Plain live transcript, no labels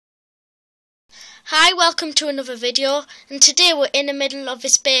Hi, welcome to another video, and today we're in the middle of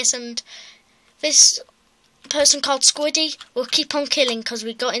this base and this person called Squiddy will keep on killing because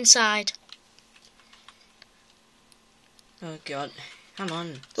we got inside. Oh god, come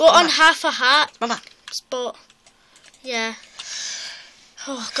on. We're on half a heart, Come back. but yeah.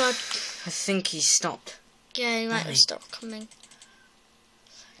 Oh god. I think he's stopped. Yeah, he might have stopped coming.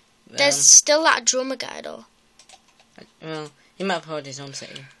 Well, There's still that drummer guy though. well, he might have heard his own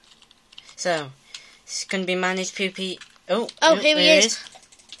city. So, it's going to be Mineagepvp. Oh, Here he is.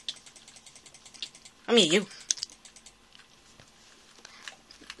 I mean you.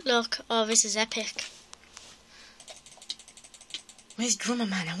 Look, oh, this is epic. Where's Drummer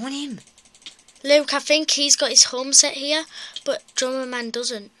Man? I want him. Luke, I think he's got his home set here, but Drummer Man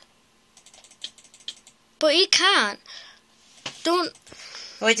doesn't. But he can't. Don't.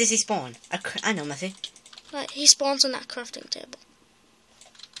 Where does he spawn? I know, Matthew. Like, he spawns on that crafting table.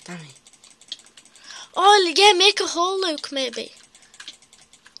 Damn it. Oh, yeah, make a hole, Luke, maybe.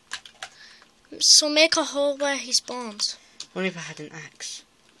 So make a hole where he spawns. Only if I had an axe.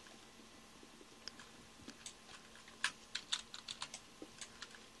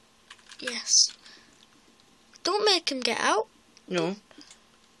 Yes. Don't make him get out. No.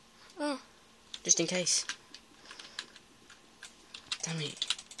 Oh. Just in case. Damn it.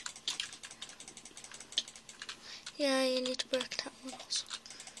 Yeah, you need to break that one also.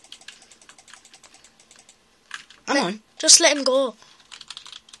 I'm on. Just let him go.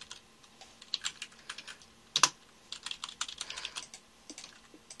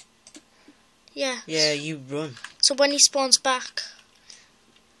 Yeah. Yeah, you run. So when he spawns back.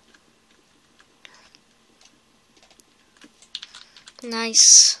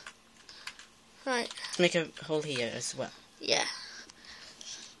 Nice. Right. Let's make a hole here as well. Yeah.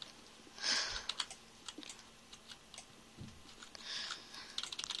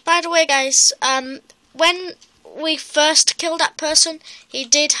 By the way, guys, when we first killed that person, he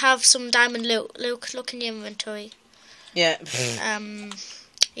did have some diamond loot. Luke, look in your inventory. Yeah.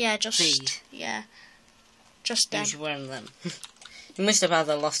 Yeah, just Feed. yeah, just them. You should wear them. He must have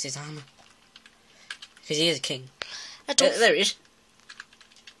either lost his armor. Because he is a king. I don't. There he is.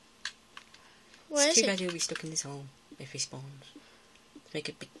 Where It's is too he? bad he'll be stuck in this hole if he spawns. Let's make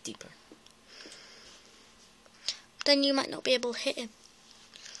it a bit deeper. Then you might not be able to hit him.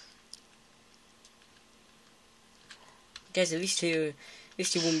 Guys, at least he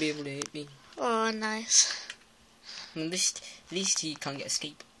won't be able to hit me. Oh, nice. At least he can't get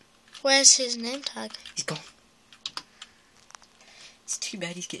escape. Where's his name tag? He's gone. It's too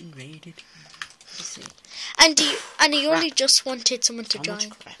bad he's getting raided. Let's see. And he only just wanted someone to So join. much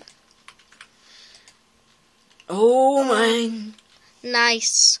crap. Oh my!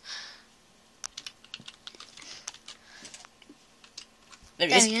 Nice. There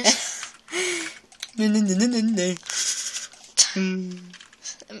There he he is. is. No, no, no, no, no, no.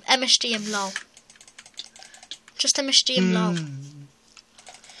 MSG him low. Just MSG him low.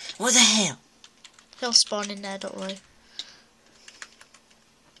 What the hell? He'll spawn in there, don't worry.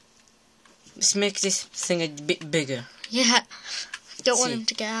 Let's make this thing a bit bigger. Yeah. Don't want See. him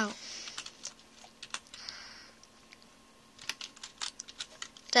to get out.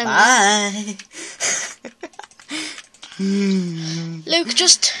 There we Bye. Luke,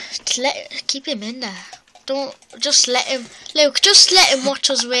 just keep him in there. Don't just let him. Luke, just let him watch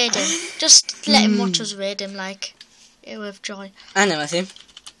us raid him. Just let him watch us raid him like with joy. I know, I see.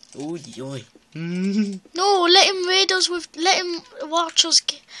 Ooh, yoy. No, let him raid us with. Let him watch us.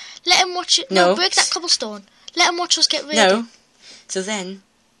 Let him watch it. No, No. break that cobblestone. Let him watch us get raided. No. So then,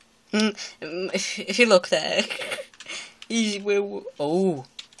 if you look there, he will. Oh.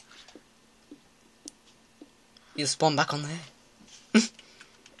 He'll spawn back on there.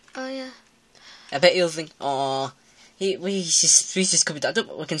 Oh yeah. I bet he'll think, oh, he's just covered that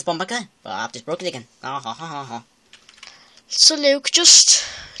up. We can spawn back there. But I've just broke it again. So Luke, just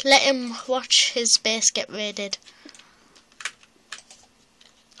let him watch his base get raided.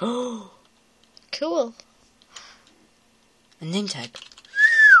 Oh, Cool. a name tag.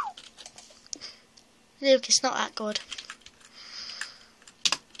 Luke, it's not that good.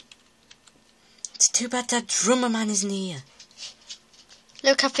 It's too bad that Drummer Man isn't here.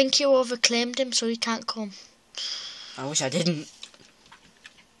 Look, I think you overclaimed him, so he can't come. I wish I didn't.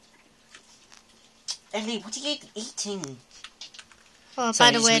 Ellie, what are you eating? Oh, Sorry,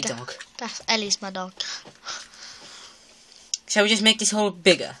 by the it's way, me dog. that's Ellie's my dog. Shall we just make this hole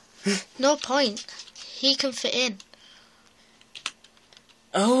bigger? No point. He can fit in.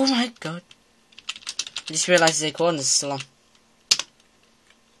 Oh my god. I just realised the corner's still on.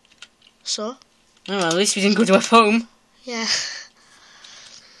 So? Oh, well, at least we didn't go to our home. Yeah.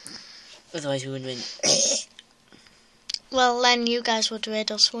 Otherwise we wouldn't win. Well, then you guys would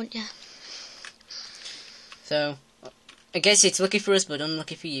raid us, wouldn't you? So, I guess it's lucky for us, but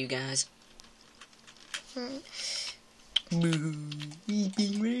unlucky for you guys. We've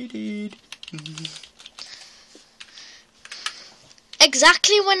been raided.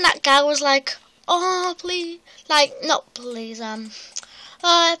 Exactly when that guy was like, "Oh, please, like, not please,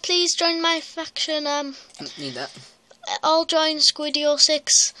 please join my faction, Need that. I'll join Squiddy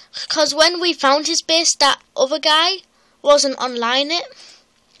 06. Because when we found his base, that other guy wasn't online it.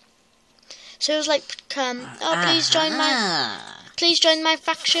 So it was like, please join my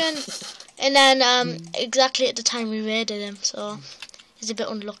faction. And then, exactly at the time we raided him, so he's a bit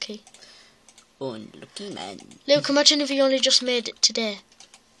unlucky. Unlucky man. Luke, imagine if he only just made it today.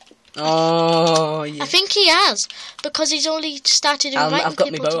 Oh, yeah. I think he has, because he's only started inviting I've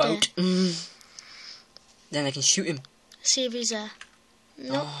got my people bow today. out. Then I can shoot him. See if he's there.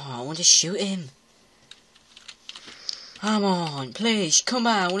 No. Oh, I want to shoot him. Come on, please, come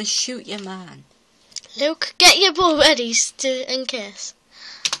on, I want to shoot you, man. Luke, get your bow ready in case.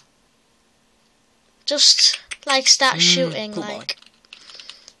 Just, like, start shooting, like...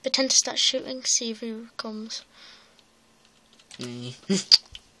 Pretend to start shooting, see if he comes.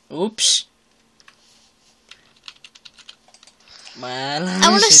 Oops. Well, I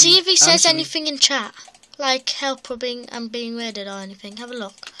want to see if he says anything in chat. Like, help, I'm being raided or anything. Have a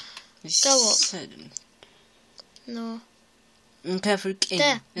look. Go up. No. There,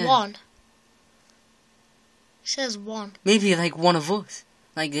 yeah. 1. It says 1. Maybe like one of us.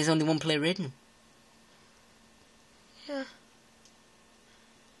 Like there's only one player raiding. Yeah.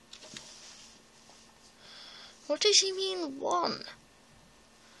 What does he mean 1?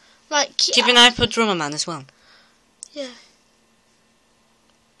 Like, Keep an eye for Drummer Man as well. Yeah.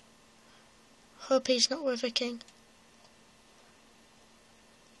 Hope he's not with a king.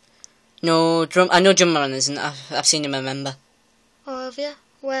 No, I know Drummer Man isn't. I've seen him a member. Oh, have you?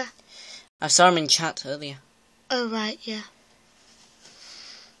 Where? I saw him in chat earlier. Oh, right, yeah.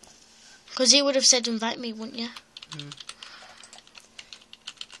 Because he would have said invite me, wouldn't you?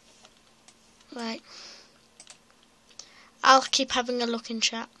 Right. I'll keep having a look in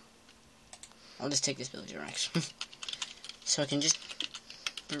chat. I'll just take this villager axe. So I can just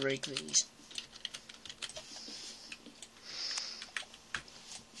break these.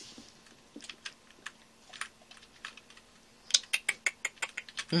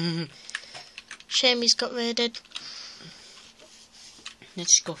 Shame he's got raided.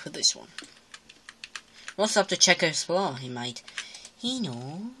 Let's go for this one. We'll also have to check his floor. He might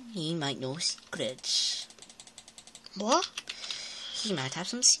know secrets. What? He might have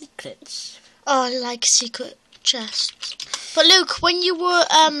some secrets. Oh, I like secret chests. But Luke, when you were,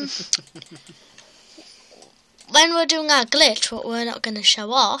 when we're doing our glitch, what we're not going to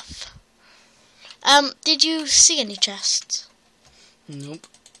show off, did you see any chests? Nope.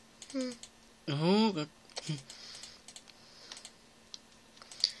 Oh, good.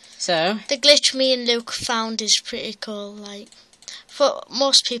 So? The glitch me and Luke found is pretty cool, like, for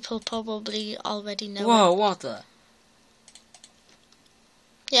most people probably already know Whoa, it. what the?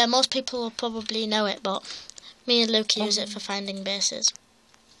 Yeah, most people will probably know it, but me and Luke use it for finding bases.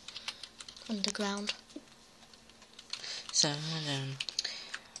 Underground. So,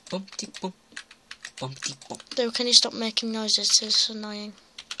 bumpty bump, bumpty bump. Luke, can you stop making noises? It's annoying.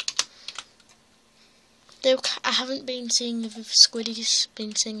 Luke, I haven't been seeing if Squiddy's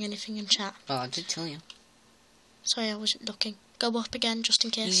been seeing anything in chat. Oh, I did tell you. Sorry, I wasn't looking. Go up again, just in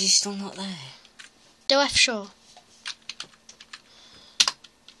case. Is he still not there? Do F show.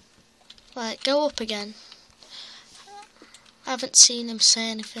 Right, go up again. I haven't seen him say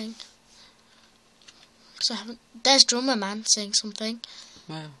anything. Cause I haven't. There's Drummer Man saying something.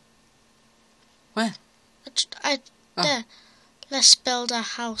 Where? There. Let's build our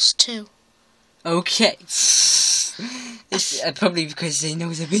house too. Okay. It's probably because they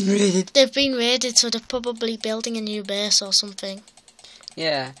know they've been raided. They've been raided, so they're probably building a new base or something.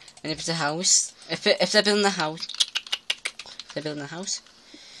 Yeah, and if it's a house, if they're building a house,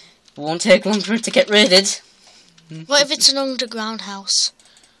 it won't take long for it to get raided. What if it's an underground house?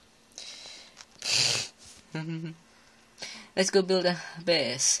 Let's go build a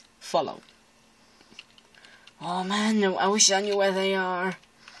base. Follow. Oh man, I wish I knew where they are.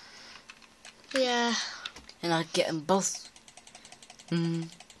 Yeah. And I'd get them both.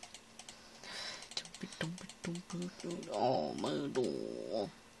 Oh my god.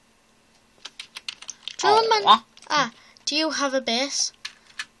 Drummer Man. Do you have a base?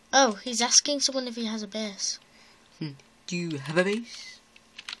 Oh, he's asking someone if he has a base. Do you have a base?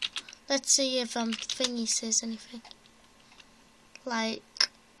 Let's see if Thingy says anything. Like,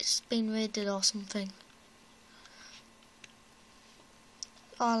 it's been raided or something.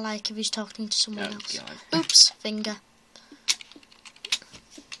 Or like if he's talking to someone else. God. Oops, finger.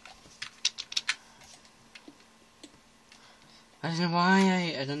 I don't know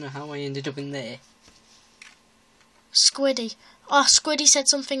why I don't know how I ended up in there. Squiddy. Oh, Squiddy said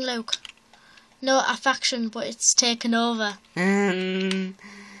something, Luke. No affection, but it's taken over.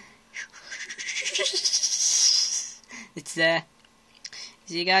 It's there.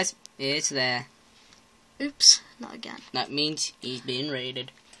 See you guys? It's there. Oops, not again. That means he's being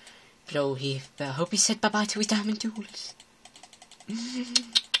raided. So I hope he said bye-bye to his diamond tools.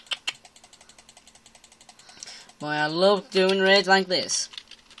 Boy, I love doing raids like this.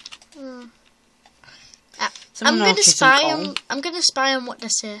 I'm gonna spy on what they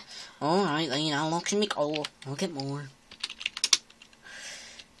say. Alright, then I'll auction me coal. I'll get more.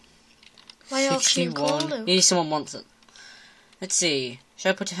 Why auctioning coal, Luke? Maybe someone wants it. Let's see. Should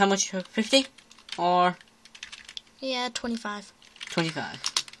I put how much? 50? Or? Yeah, 25. 25.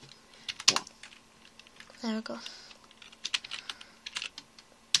 There we go.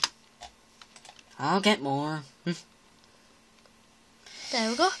 I'll get more.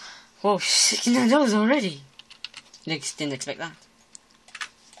 There we go. Whoa, $69 already. Didn't expect that.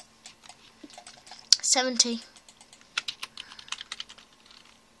 70.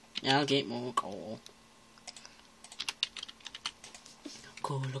 I'll get more coal.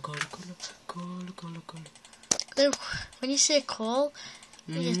 Coal. Luke, when you say coal,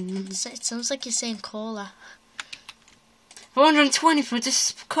 it sounds like you're saying cola. 420 for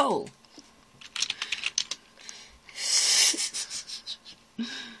this coal.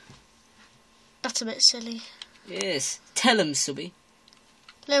 That's a bit silly. Yes, tell him, subby.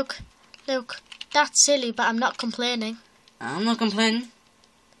 Luke, that's silly, but I'm not complaining. I'm not complaining.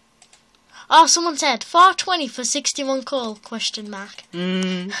 Oh, someone said 420 for 61 coal? Question mark.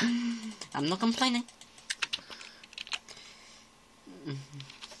 I'm not complaining.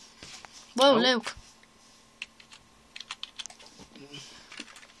 Whoa, Luke.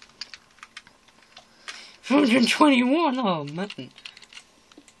 $121. Oh man.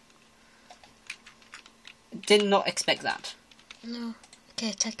 Did not expect that. No.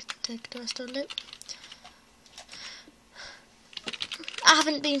 Okay, take the rest of the loot. I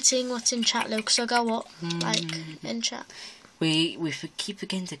haven't been seeing what's in chat, Luke, so go up, in chat. We keep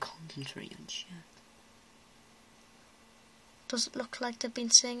forgetting to concentrate on chat. Does it look like they've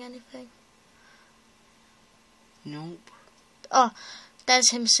been saying anything? Nope. Oh,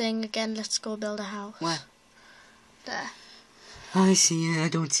 there's him saying again, let's go build a house. Where? There. I see I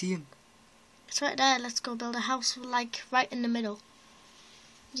don't see him. It's right there, let's go build a house, like, right in the middle.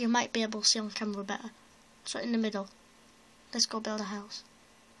 You might be able to see on camera better. It's right in the middle. Let's go build a house.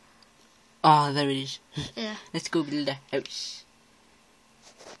 Oh, there it is. Yeah. Let's go build a house.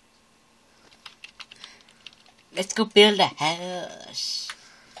 Let's go build a house.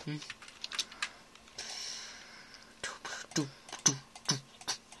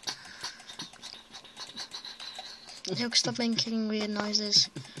 Luke, stop making weird noises.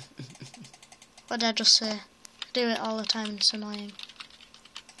 What did I just say? I do it all the time, it's annoying.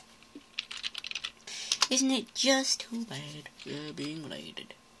 Isn't it just too bad we're being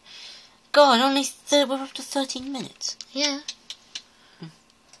raided? God, we're up to 13 minutes. Yeah.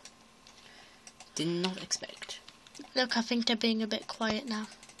 Did not expect. Look, I think they're being a bit quiet now.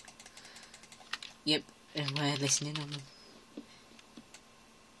 Yep, and we're listening on them.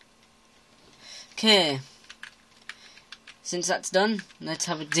 Okay. Since that's done, let's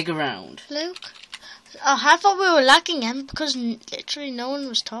have a dig around. Luke? Oh, I thought we were lagging him because literally no one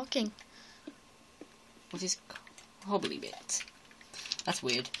was talking. What is cobbly bits? That's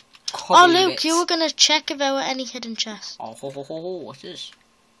weird. Oh, Luke, you were going to check if there were any hidden chests. Oh, what's this?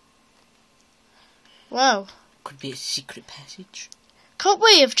 Whoa. Could be a secret passage. Could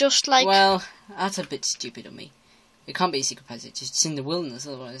we have just, like... Well, that's a bit stupid of me. It can't be a secret passage. It's in the wilderness,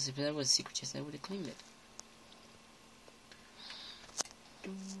 otherwise if there was a secret chest, I would have claimed it.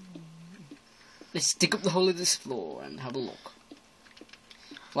 Let's dig up the whole of this floor and have a look.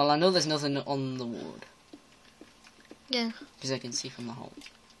 Well, I know there's nothing on the wood. Yeah. Because I can see from the hole.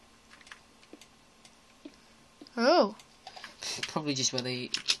 Oh. Probably just where they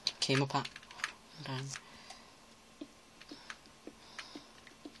came up at.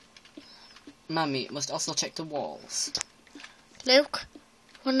 Mammy must also check the walls. Luke,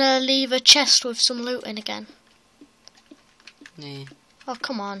 wanna leave a chest with some loot in again? Yeah. Oh,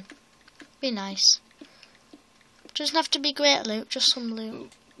 come on. Be nice. Doesn't have to be great loot, just some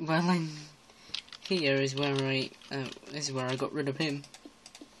loot. Well, here is where I got rid of him.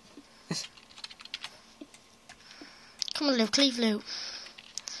 Come on, Luke, leave loot.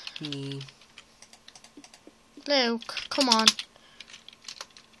 me. Luke, come on.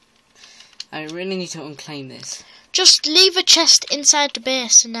 I really need to unclaim this. Just leave a chest inside the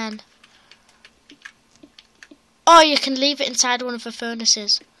base and then... Or you can leave it inside one of the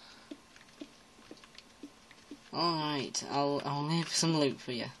furnaces. Alright, I'll leave some loot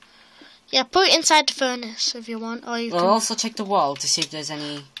for you. Yeah, put it inside the furnace if you want, or you I'll can... also check the wall to see if there's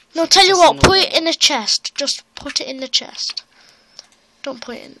any... No, tell you what, put it in a chest. Just put it in the chest. Don't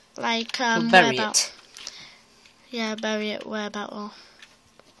put it in, like, We'll bury whereabout. it. Yeah, bury it whereabout or...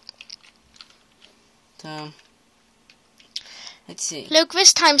 So, let's see. Luke,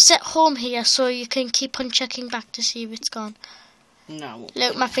 this time set home here so you can keep on checking back to see if it's gone. No.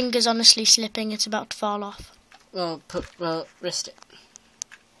 Look, my finger's honestly slipping. It's about to fall off. Well, rest it.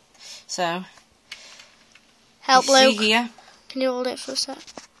 So, Help, you see Luke. here. Can you hold it for a sec?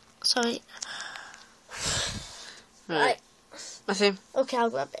 Sorry. Right. I see. Okay, I'll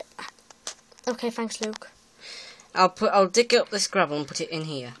grab it. Okay, thanks, Luke. I'll dig up this gravel and put it in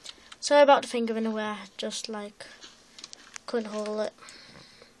here. Sorry about the finger in the way. Just like couldn't hold it.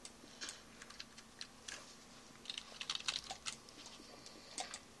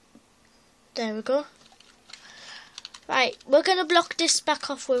 There we go. Right, we're gonna block this back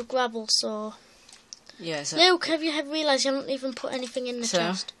off with gravel. So, Yeah. So, Luke, have you realised you haven't even put anything in the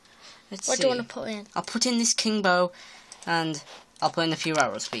chest? let's What see. do you want to put in? I'll put in this king bow, and I'll put in a few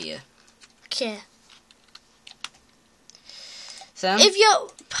arrows for you. Okay. So, If you're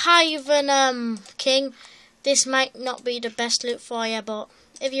higher than king, this might not be the best loot for you, but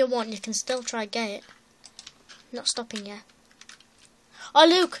if you want, you can still try get it. Not stopping you. Oh,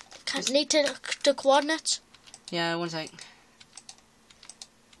 Luke, need the coordinates? yeah, one sec.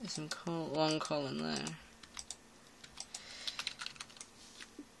 There's some long column there.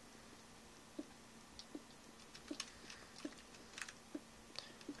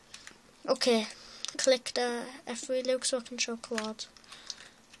 Okay, click the F3, Luke, so I can show coords.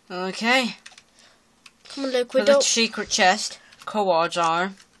 Okay. Come on, Luke, For we the don't... secret chest, coords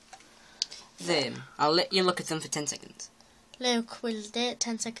are them. I'll let you look at them for 10 seconds. Luke, we did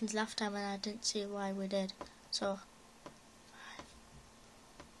 10 seconds last time and I didn't see why we did. So...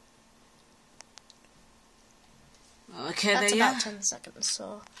 Okay, That's there you about are. 10 seconds,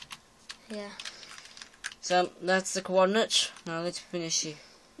 so... Yeah. So, that's the coordinates. Now let's finish it.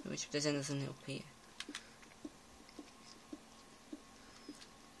 Which if there's anything up here.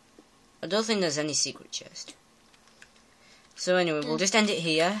 I don't think there's any secret chest. So anyway, we'll just end it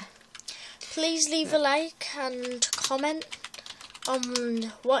here. Please leave a like and comment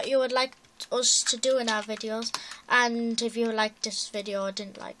on what you would like us to do in our videos, and if you liked this video or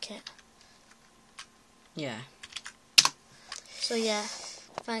didn't like it. Yeah. So yeah,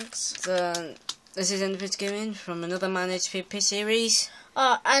 thanks. So, this is Mineagepvp Gaming from another Mineagepvp series.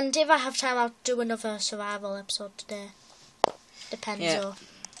 Oh, and if I have time, I'll do another survival episode today. Depends. Yeah.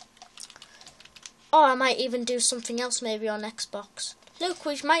 Or I might even do something else, maybe on Xbox. Look,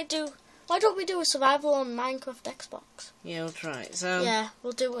 we might do... Why don't we do a survival on Minecraft Xbox? Yeah, we'll try it. So, Yeah,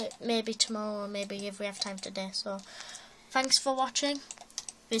 we'll do it maybe tomorrow, or maybe if we have time today. So, thanks for watching.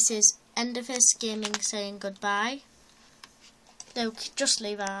 This is Mineagepvp Gaming saying goodbye. Look, just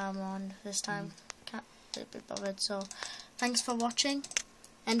leave our arm on this time. Can't be bothered. So, thanks for watching.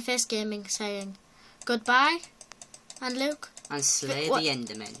 Mineagepvp Gaming saying goodbye. And Luke? and slay What? the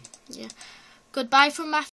Endermen. Yeah. Goodbye from Matthew.